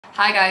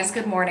Hi guys,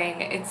 good morning.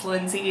 It's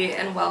Lindsay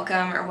and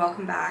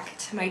welcome back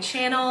to my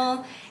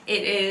channel.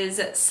 It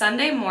is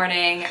Sunday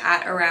morning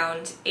at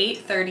around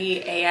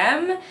 8:30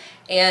 a.m.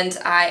 and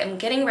I am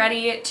getting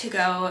ready to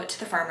go to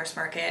the farmer's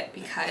market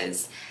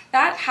because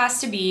that has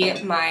to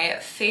be my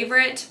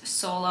favorite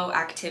solo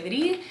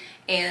activity,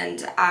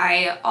 and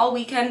I all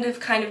weekend have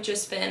kind of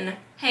just been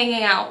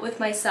hanging out with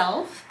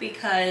myself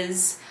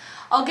because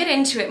I'll get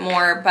into it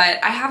more,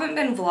 but I haven't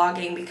been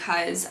vlogging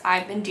because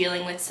I've been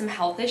dealing with some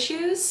health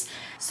issues.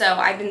 So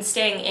I've been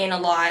staying in a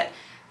lot,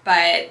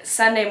 but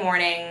Sunday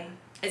morning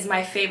is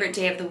my favorite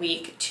day of the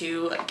week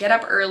to get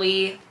up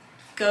early,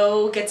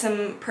 go get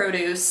some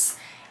produce,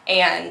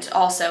 and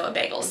also a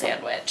bagel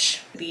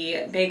sandwich.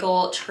 The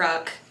bagel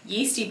truck,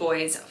 Yeasty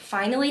Boys,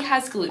 finally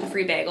has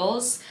gluten-free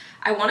bagels.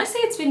 I want to say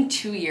it's been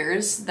 2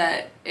 years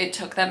that it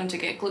took them to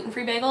get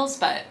gluten-free bagels,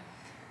 but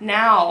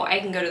now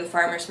I can go to the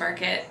farmer's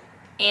market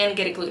and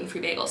get a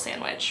gluten-free bagel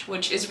sandwich,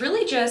 which is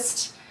really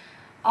just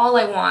all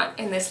I want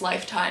in this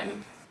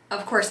lifetime.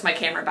 Of course my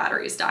camera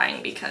battery is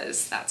dying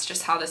because that's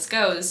just how this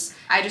goes.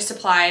 I just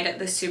applied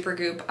the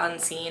Supergoop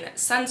Unseen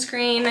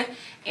sunscreen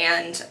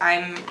and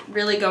I'm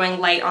really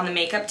going light on the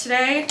makeup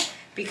today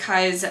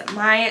because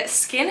my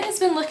skin has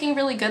been looking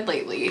really good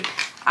lately.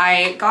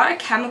 I got a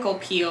chemical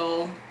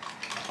peel,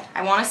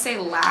 I want to say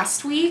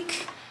last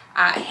week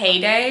at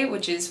Heyday,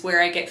 which is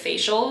where I get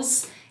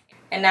facials.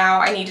 And now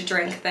I need to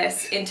drink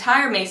this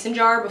entire mason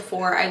jar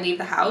before I leave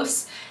the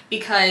house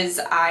because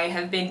I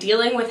have been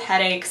dealing with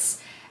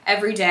headaches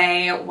every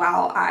day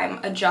while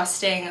I'm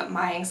adjusting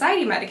my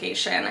anxiety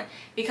medication.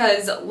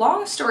 Because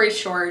long story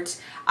short,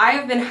 I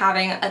have been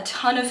having a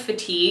ton of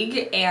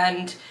fatigue,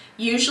 and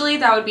usually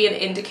that would be an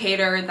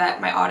indicator that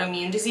my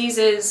autoimmune disease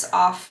is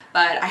off,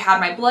 but I had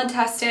my blood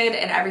tested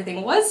and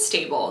everything was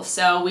stable.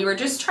 So we were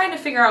just trying to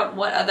figure out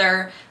what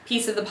other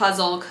piece of the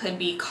puzzle could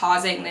be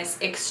causing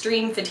this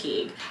extreme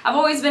fatigue. I've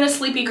always been a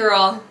sleepy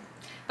girl,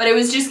 but it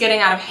was just getting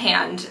out of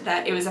hand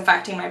that it was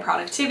affecting my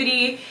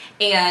productivity,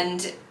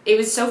 and it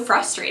was so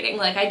frustrating.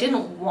 Like, I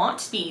didn't want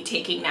to be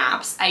taking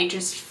naps. I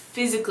just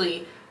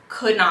physically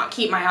could not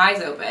keep my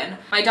eyes open.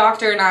 My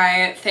doctor and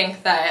I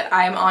think that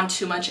I'm on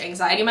too much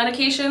anxiety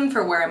medication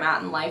for where I'm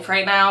at in life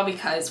right now,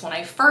 because when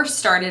I first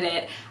started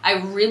it, I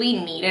really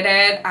needed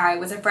it. I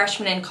was a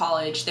freshman in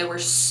college. There were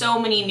so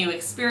many new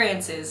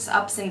experiences,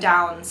 ups and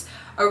downs,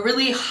 a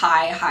really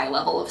high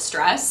level of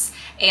stress.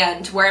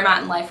 And where I'm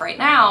at in life right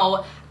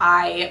now,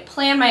 I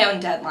plan my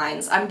own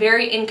deadlines. I'm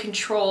very in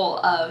control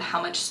of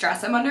how much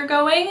stress I'm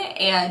undergoing,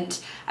 and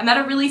I'm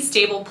at a really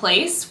stable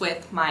place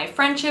with my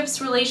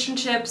friendships,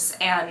 relationships,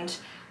 and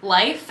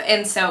life,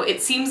 and so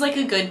it seems like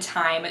a good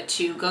time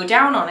to go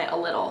down on it a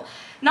little.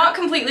 Not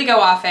completely go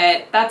off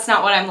it, that's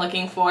not what I'm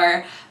looking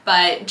for,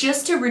 but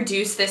just to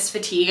reduce this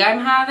fatigue I'm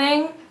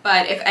having.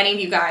 But if any of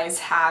you guys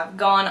have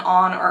gone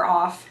on or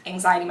off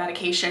anxiety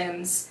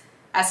medications,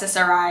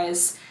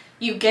 SSRIs,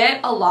 you get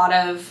a lot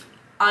of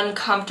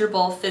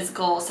uncomfortable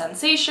physical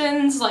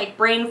sensations like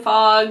brain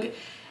fog,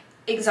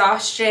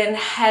 exhaustion,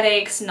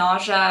 headaches,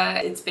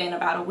 nausea. It's been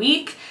about a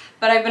week,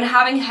 but I've been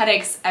having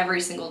headaches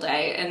every single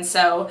day. And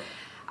so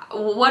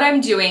what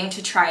I'm doing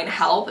to try and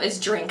help is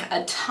drink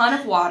a ton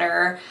of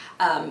water,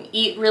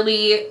 eat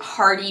really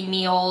hearty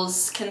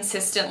meals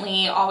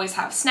consistently, always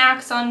have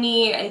snacks on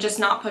me, and just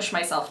not push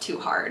myself too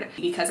hard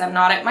because I'm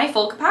not at my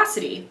full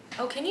capacity.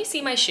 Oh, can you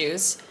see my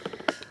shoes?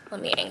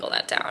 Let me angle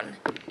that down.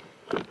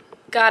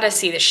 Gotta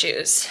see the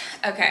shoes.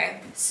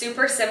 Okay,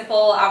 super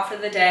simple outfit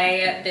of the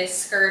day. This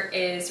skirt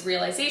is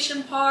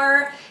Realization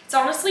Par. It's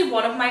honestly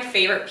one of my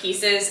favorite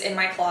pieces in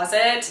my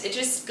closet. It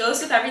just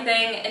goes with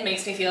everything and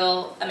makes me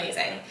feel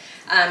amazing.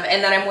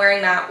 And then I'm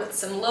wearing that with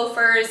some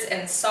loafers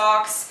and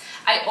socks.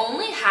 I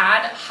only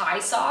had high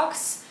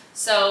socks,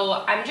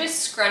 so I'm just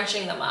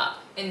scrunching them up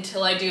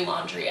until I do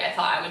laundry. I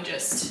thought I would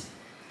just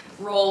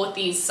roll with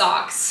these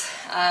socks.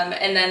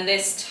 And then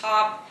this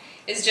top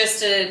is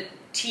just a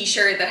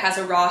t-shirt that has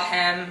a raw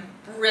hem,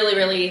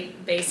 really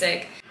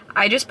basic.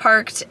 I just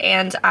parked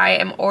and I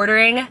am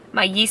ordering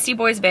my Yeasty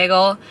Boys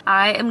bagel.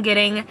 I am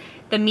getting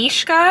the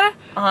Mishka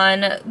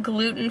on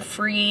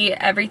gluten-free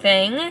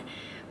everything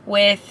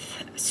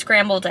with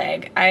scrambled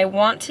egg. I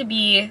want to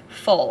be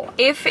full.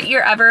 If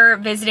you're ever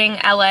visiting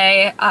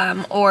LA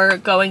or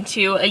going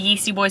to a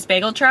Yeasty Boys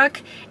bagel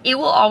truck, it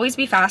will always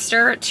be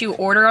faster to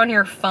order on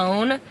your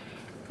phone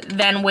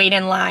than wait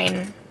in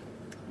line.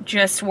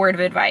 Just word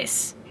of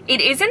advice. It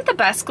isn't the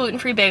best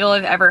gluten-free bagel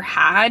I've ever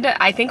had.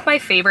 I think my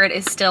favorite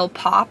is still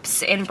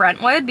Pop's in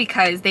Brentwood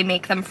because they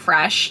make them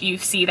fresh. You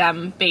see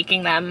them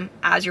baking them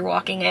as you're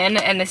walking in,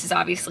 and this is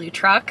obviously a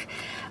truck,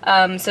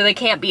 so they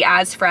can't be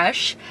as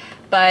fresh.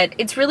 But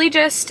it's really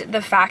just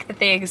the fact that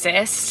they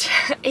exist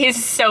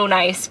is so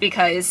nice,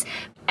 because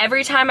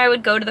every time I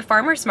would go to the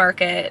farmer's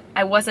market,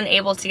 I wasn't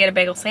able to get a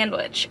bagel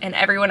sandwich, and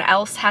everyone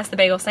else has the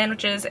bagel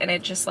sandwiches, and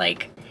it just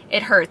like,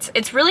 it hurts.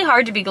 It's really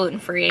hard to be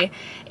gluten-free.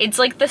 It's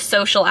like the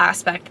social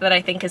aspect that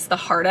I think is the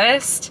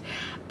hardest,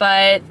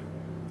 but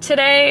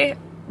today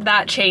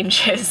that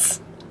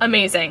changes.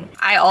 Amazing.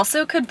 I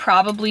also could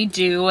probably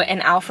do an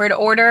Alfred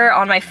order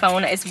on my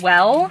phone as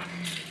well,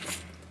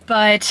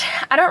 but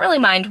I don't really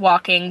mind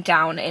walking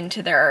down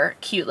into their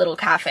cute little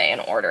cafe and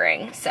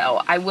ordering,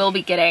 so I will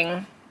be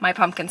getting my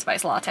pumpkin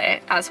spice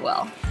latte as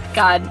well.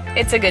 God,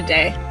 it's a good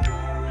day.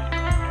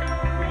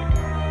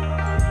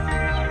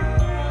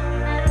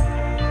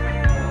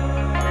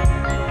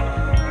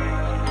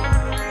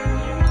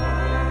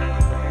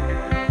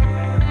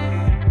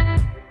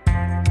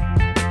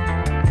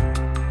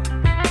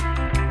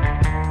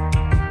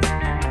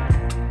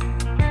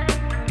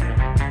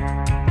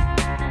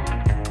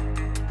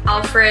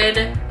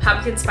 Alfred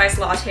pumpkin spice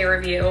latte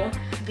review.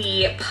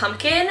 The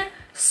pumpkin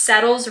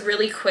settles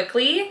really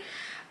quickly,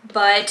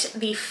 but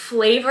the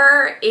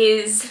flavor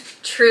is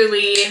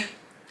truly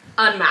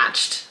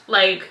unmatched.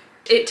 Like,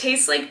 it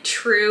tastes like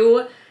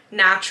true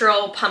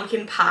natural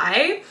pumpkin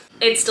pie.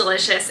 It's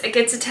delicious. It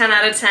gets a 10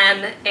 out of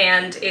 10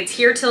 and it's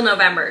here till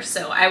November,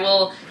 so I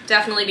will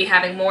definitely be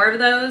having more of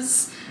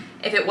those.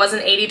 If it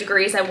wasn't 80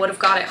 degrees, I would have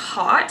got it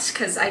hot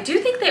because I do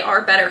think they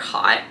are better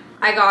hot.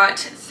 I got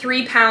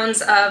 3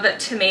 pounds of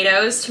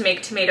tomatoes to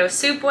make tomato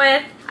soup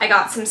with. I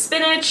got some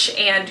spinach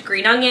and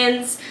green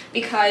onions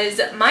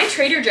because my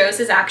Trader Joe's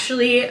is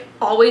actually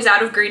always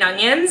out of green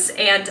onions,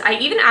 and I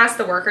even asked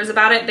the workers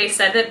about it. They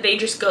said that they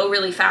just go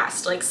really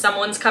fast, like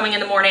someone's coming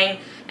in the morning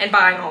and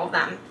buying all of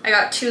them. I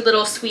got 2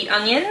 little sweet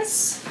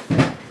onions.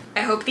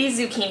 I hope these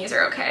zucchinis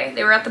are okay.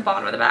 They were at the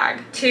bottom of the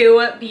bag.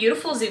 2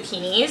 beautiful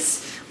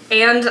zucchinis,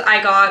 and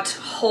I got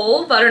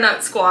whole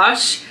butternut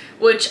squash,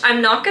 which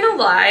I'm not gonna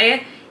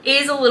lie,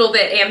 is a little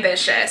bit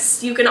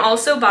ambitious. You can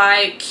also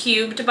buy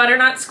cubed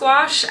butternut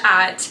squash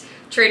at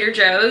Trader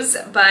Joe's,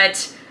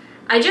 but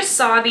I just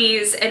saw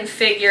these and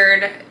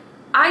figured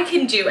I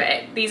can do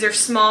it. These are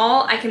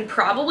small. I can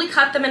probably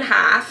cut them in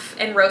half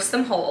and roast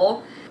them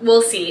whole.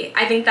 We'll see.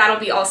 I think that'll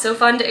be also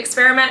fun to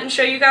experiment and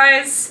show you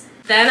guys.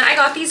 Then I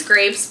got these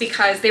grapes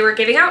because they were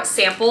giving out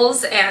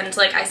samples, and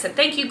like I said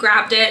thank you,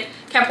 grabbed it,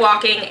 kept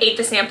walking, ate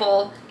the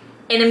sample,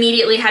 and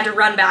immediately had to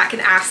run back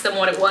and ask them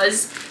what it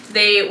was.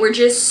 They were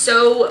just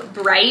so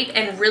bright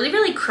and really,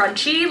 really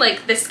crunchy.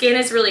 Like, the skin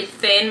is really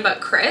thin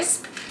but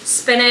crisp.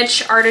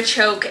 Spinach,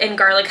 artichoke, and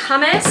garlic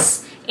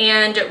hummus,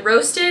 and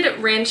roasted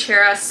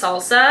ranchera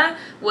salsa,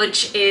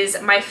 which is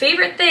my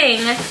favorite thing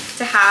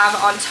to have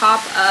on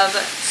top of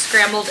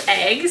scrambled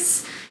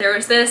eggs. There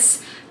was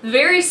this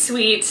very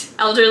sweet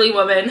elderly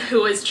woman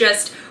who was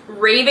just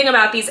raving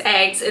about these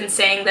eggs and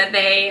saying that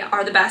they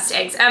are the best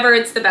eggs ever.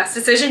 It's the best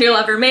decision you'll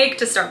ever make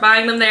to start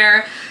buying them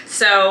there.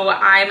 So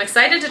I'm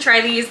excited to try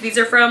these. These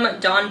are from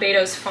Don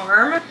Beto's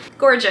farm.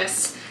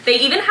 Gorgeous. They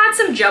even had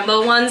some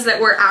jumbo ones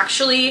that were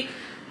actually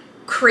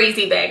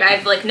crazy big.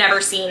 I've like never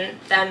seen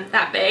them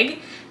that big.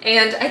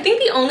 And I think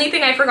the only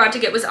thing I forgot to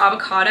get was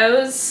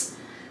avocados.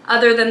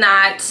 Other than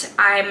that,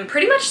 I'm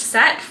pretty much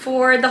set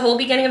for the whole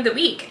beginning of the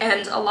week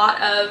and a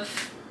lot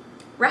of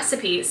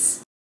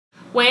recipes.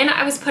 When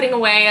I was putting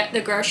away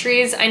the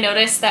groceries, I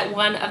noticed that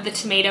one of the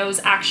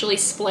tomatoes actually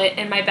split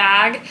in my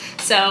bag.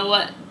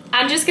 So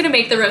I'm just gonna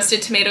make the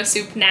roasted tomato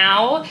soup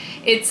now.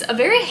 It's a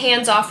very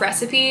hands-off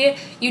recipe.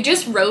 You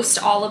just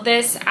roast all of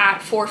this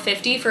at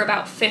 450 for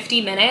about 50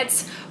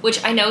 minutes,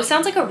 which I know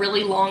sounds like a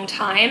really long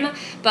time,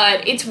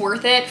 but it's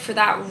worth it for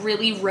that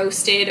really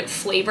roasted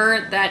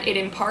flavor that it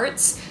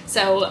imparts.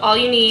 So all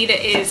you need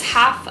is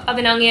half of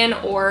an onion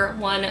or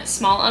 1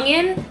 small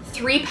onion,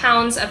 3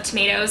 pounds of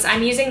tomatoes.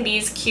 I'm using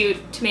these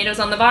cute tomatoes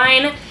on the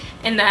vine,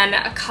 and then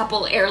a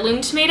couple heirloom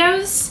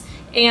tomatoes.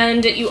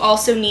 And you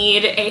also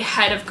need a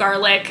head of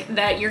garlic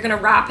that you're gonna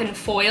wrap in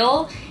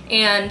foil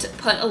and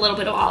put a little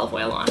bit of olive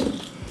oil on.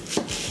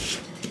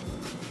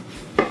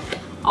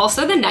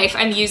 Also, the knife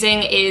I'm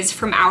using is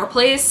from Our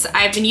Place.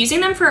 I've been using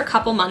them for a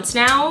couple months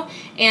now,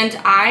 and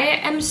I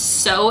am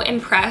so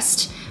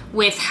impressed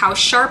with how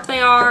sharp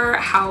they are,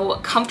 how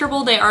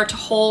comfortable they are to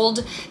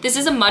hold. This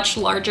is a much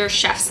larger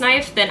chef's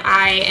knife than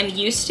I am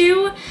used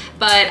to,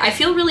 but I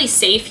feel really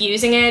safe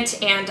using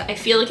it, and I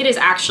feel like it has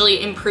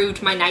actually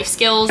improved my knife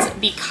skills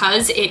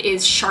because it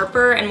is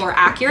sharper and more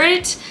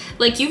accurate.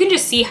 Like, you can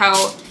just see how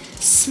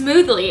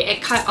smoothly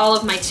it cut all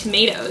of my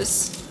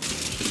tomatoes.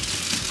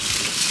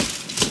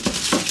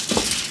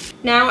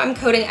 Now I'm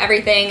coating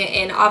everything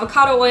in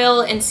avocado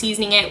oil and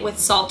seasoning it with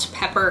salt,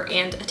 pepper,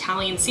 and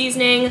Italian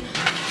seasoning.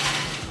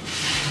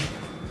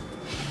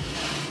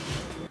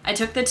 I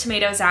took the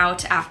tomatoes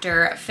out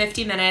after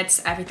 50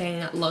 minutes.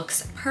 Everything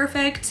looks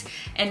perfect.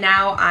 And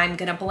now I'm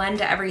gonna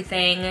blend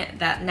everything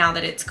now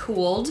that it's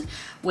cooled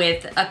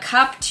with 1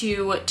 cup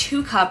to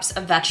 2 cups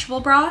of vegetable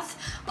broth,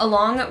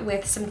 along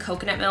with some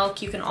coconut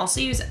milk. You can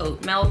also use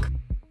oat milk.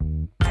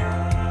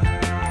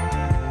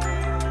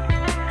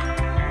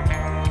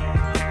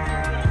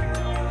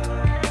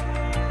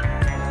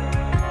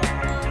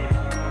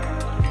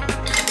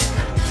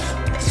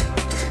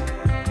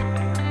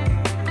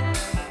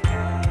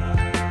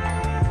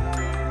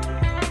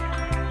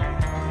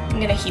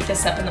 I'm gonna heat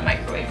this up in the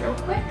microwave real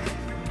quick.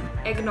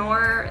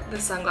 Ignore the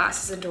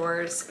sunglasses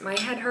indoors. My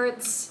head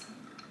hurts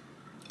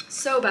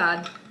so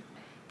bad.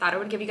 Thought I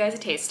would give you guys a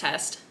taste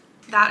test.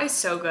 That is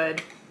so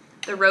good.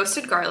 The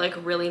roasted garlic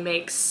really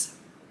makes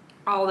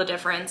all the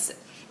difference.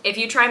 If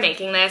you try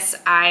making this,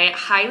 I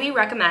highly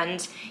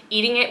recommend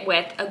eating it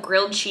with a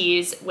grilled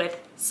cheese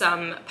with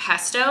some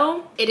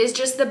pesto. It is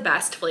just the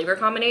best flavor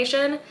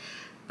combination,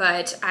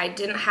 but I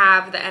didn't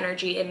have the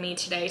energy in me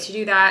today to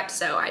do that,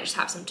 so I just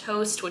have some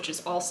toast, which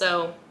is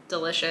also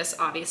delicious,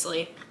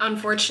 obviously.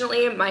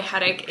 Unfortunately, my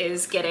headache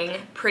is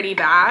getting pretty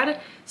bad,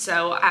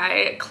 so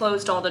I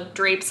closed all the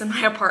drapes in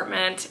my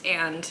apartment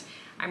and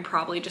I'm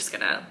probably just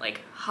gonna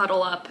like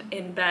huddle up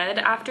in bed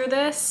after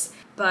this.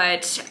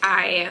 But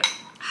I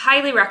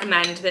highly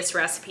recommend this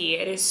recipe.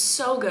 It is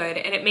so good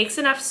and it makes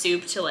enough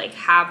soup to like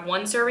have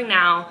one serving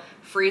now,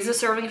 freeze a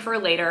serving for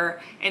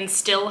later, and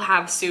still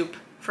have soup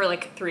for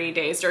like 3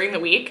 days during the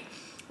week,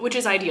 which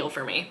is ideal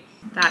for me.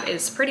 That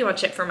is pretty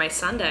much it for my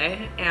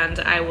Sunday, and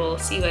I will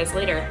see you guys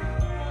later.